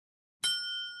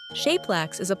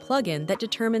Shapelax is a plugin that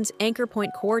determines anchor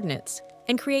point coordinates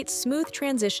and creates smooth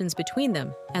transitions between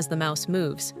them as the mouse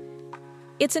moves.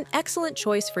 It's an excellent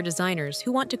choice for designers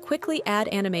who want to quickly add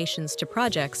animations to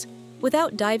projects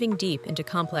without diving deep into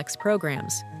complex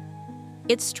programs.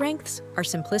 Its strengths are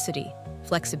simplicity,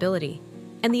 flexibility,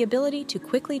 and the ability to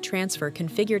quickly transfer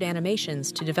configured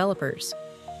animations to developers.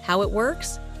 How it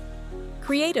works?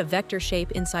 Create a vector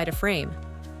shape inside a frame.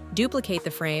 Duplicate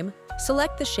the frame,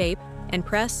 select the shape, and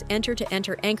press Enter to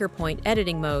enter anchor point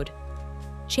editing mode.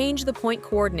 Change the point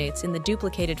coordinates in the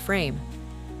duplicated frame.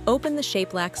 Open the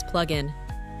Shapelax plugin.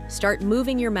 Start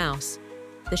moving your mouse.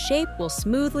 The shape will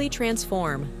smoothly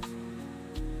transform.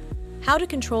 How to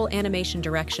control animation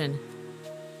direction.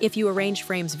 If you arrange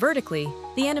frames vertically,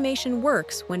 the animation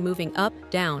works when moving up,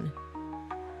 down.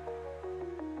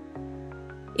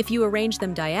 If you arrange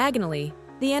them diagonally,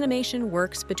 the animation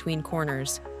works between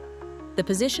corners. The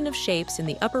position of shapes in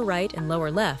the upper right and lower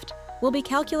left will be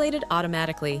calculated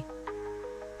automatically.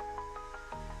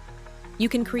 You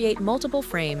can create multiple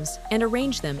frames and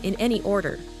arrange them in any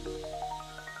order.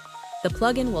 The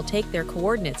plugin will take their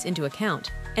coordinates into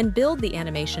account and build the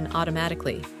animation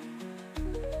automatically.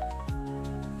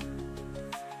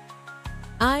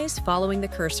 Eyes following the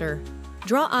cursor.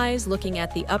 Draw eyes looking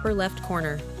at the upper left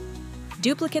corner.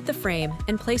 Duplicate the frame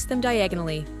and place them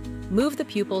diagonally. Move the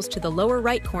pupils to the lower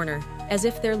right corner as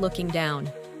if they're looking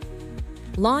down.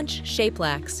 Launch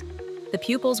Shapelax. The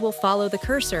pupils will follow the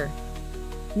cursor.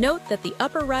 Note that the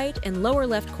upper right and lower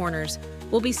left corners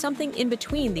will be something in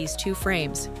between these two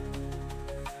frames.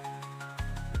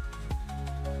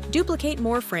 Duplicate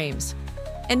more frames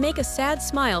and make a sad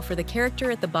smile for the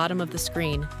character at the bottom of the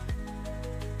screen.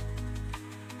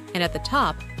 And at the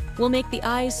top, we'll make the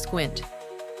eyes squint.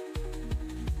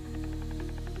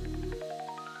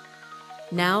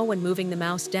 Now, when moving the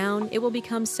mouse down, it will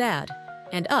become sad,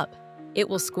 and up, it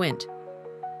will squint.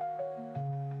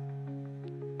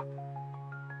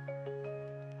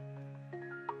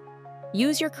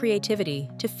 Use your creativity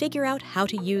to figure out how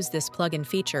to use this plugin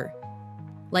feature.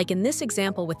 Like in this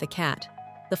example with the cat,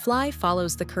 the fly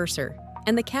follows the cursor,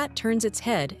 and the cat turns its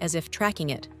head as if tracking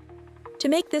it. To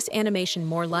make this animation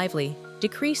more lively,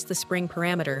 decrease the spring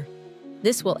parameter.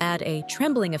 This will add a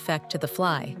trembling effect to the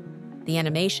fly. The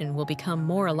animation will become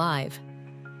more alive.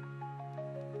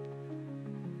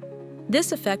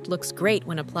 This effect looks great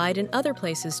when applied in other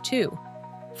places too.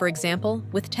 For example,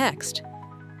 with text.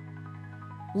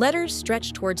 Letters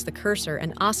stretch towards the cursor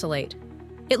and oscillate.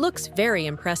 It looks very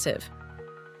impressive.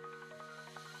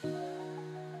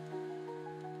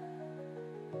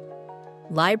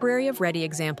 Library of ready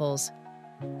examples.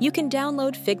 You can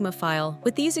download Figma file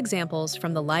with these examples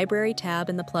from the Library tab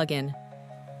in the plugin.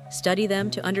 Study them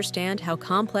to understand how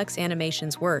complex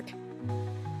animations work.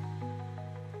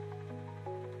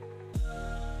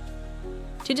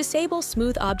 To disable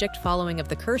smooth object following of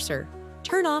the cursor,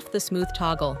 turn off the smooth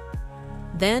toggle.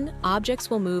 Then, objects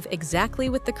will move exactly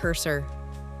with the cursor.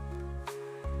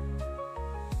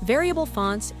 Variable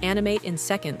fonts animate in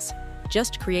seconds.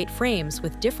 Just create frames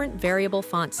with different variable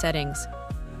font settings.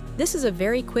 This is a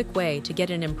very quick way to get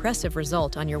an impressive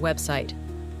result on your website.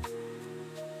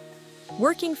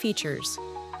 Working features.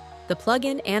 The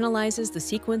plugin analyzes the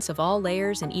sequence of all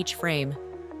layers in each frame.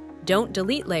 Don't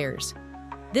delete layers.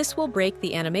 This will break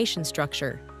the animation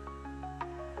structure.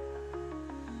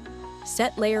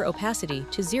 Set layer opacity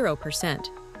to 0%.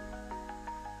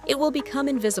 It will become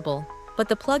invisible, but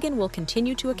the plugin will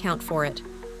continue to account for it.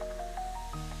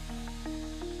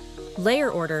 Layer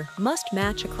order must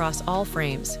match across all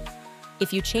frames.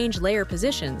 If you change layer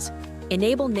positions,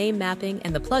 enable name mapping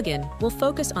and the plugin will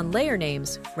focus on layer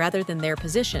names rather than their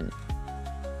position.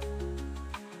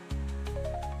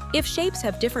 If shapes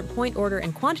have different point order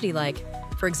and quantity like,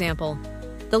 for example,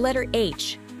 the letter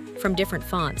H from different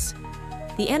fonts,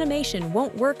 the animation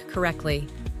won't work correctly.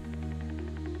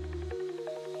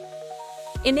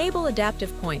 Enable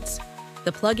adaptive points.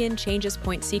 The plugin changes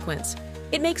point sequence.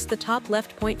 It makes the top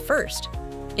left point first.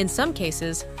 In some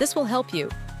cases, this will help you.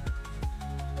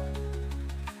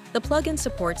 The plugin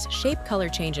supports shape color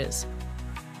changes.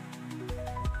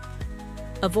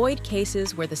 Avoid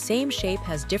cases where the same shape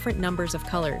has different numbers of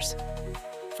colors.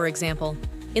 For example,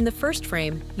 in the first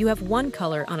frame, you have one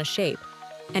color on a shape,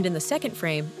 and in the second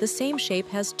frame, the same shape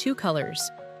has two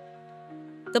colors.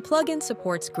 The plugin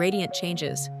supports gradient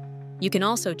changes. You can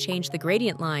also change the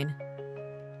gradient line.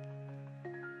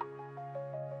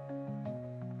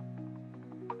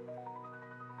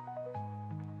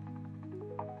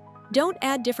 Don't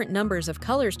add different numbers of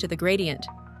colors to the gradient.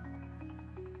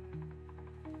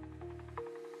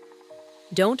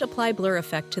 Don't apply blur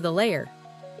effect to the layer.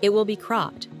 It will be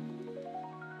cropped.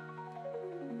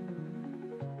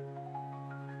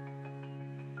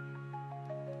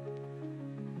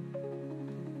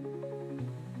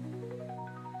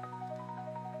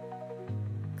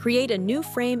 Create a new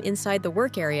frame inside the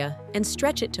work area and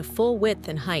stretch it to full width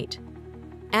and height.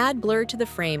 Add blur to the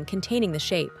frame containing the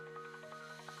shape.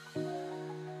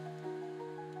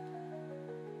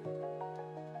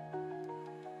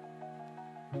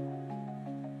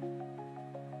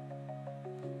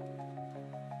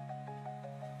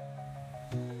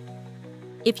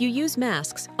 If you use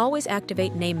masks, always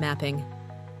activate name mapping.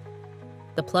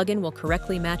 The plugin will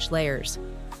correctly match layers.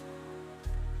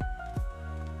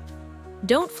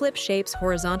 Don't flip shapes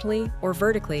horizontally or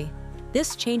vertically.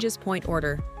 This changes point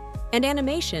order, and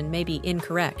animation may be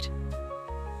incorrect.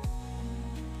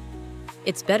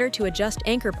 It's better to adjust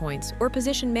anchor points or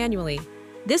position manually.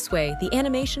 This way, the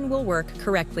animation will work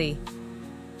correctly.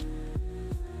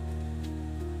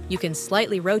 You can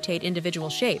slightly rotate individual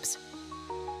shapes.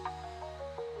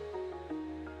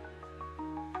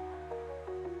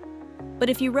 But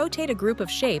if you rotate a group of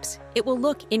shapes, it will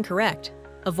look incorrect.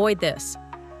 Avoid this.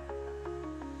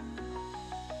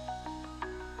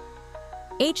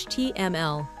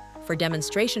 HTML. For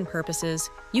demonstration purposes,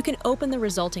 you can open the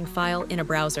resulting file in a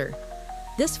browser.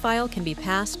 This file can be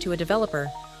passed to a developer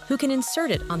who can insert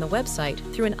it on the website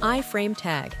through an iframe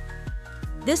tag.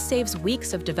 This saves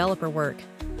weeks of developer work,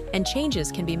 and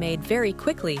changes can be made very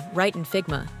quickly right in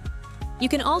Figma. You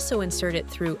can also insert it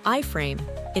through iframe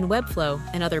in Webflow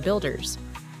and other builders.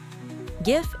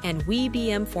 GIF and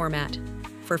WEBM format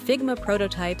for Figma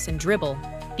prototypes and Dribble,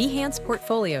 Behance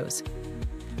portfolios.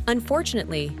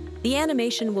 Unfortunately, the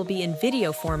animation will be in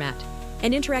video format,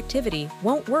 and interactivity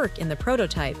won't work in the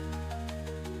prototype.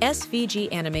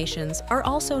 SVG animations are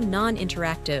also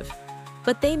non-interactive,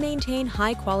 but they maintain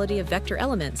high quality of vector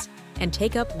elements and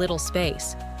take up little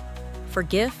space. For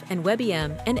GIF and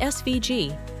WEBM and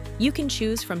SVG, you can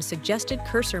choose from suggested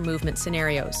cursor movement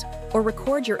scenarios or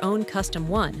record your own custom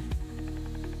one.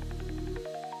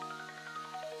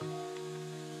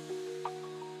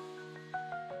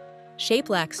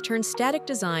 Shapelax turns static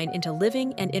design into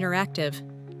living and interactive.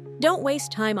 Don't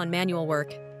waste time on manual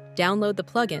work. Download the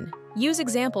plugin, use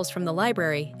examples from the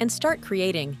library, and start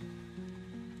creating.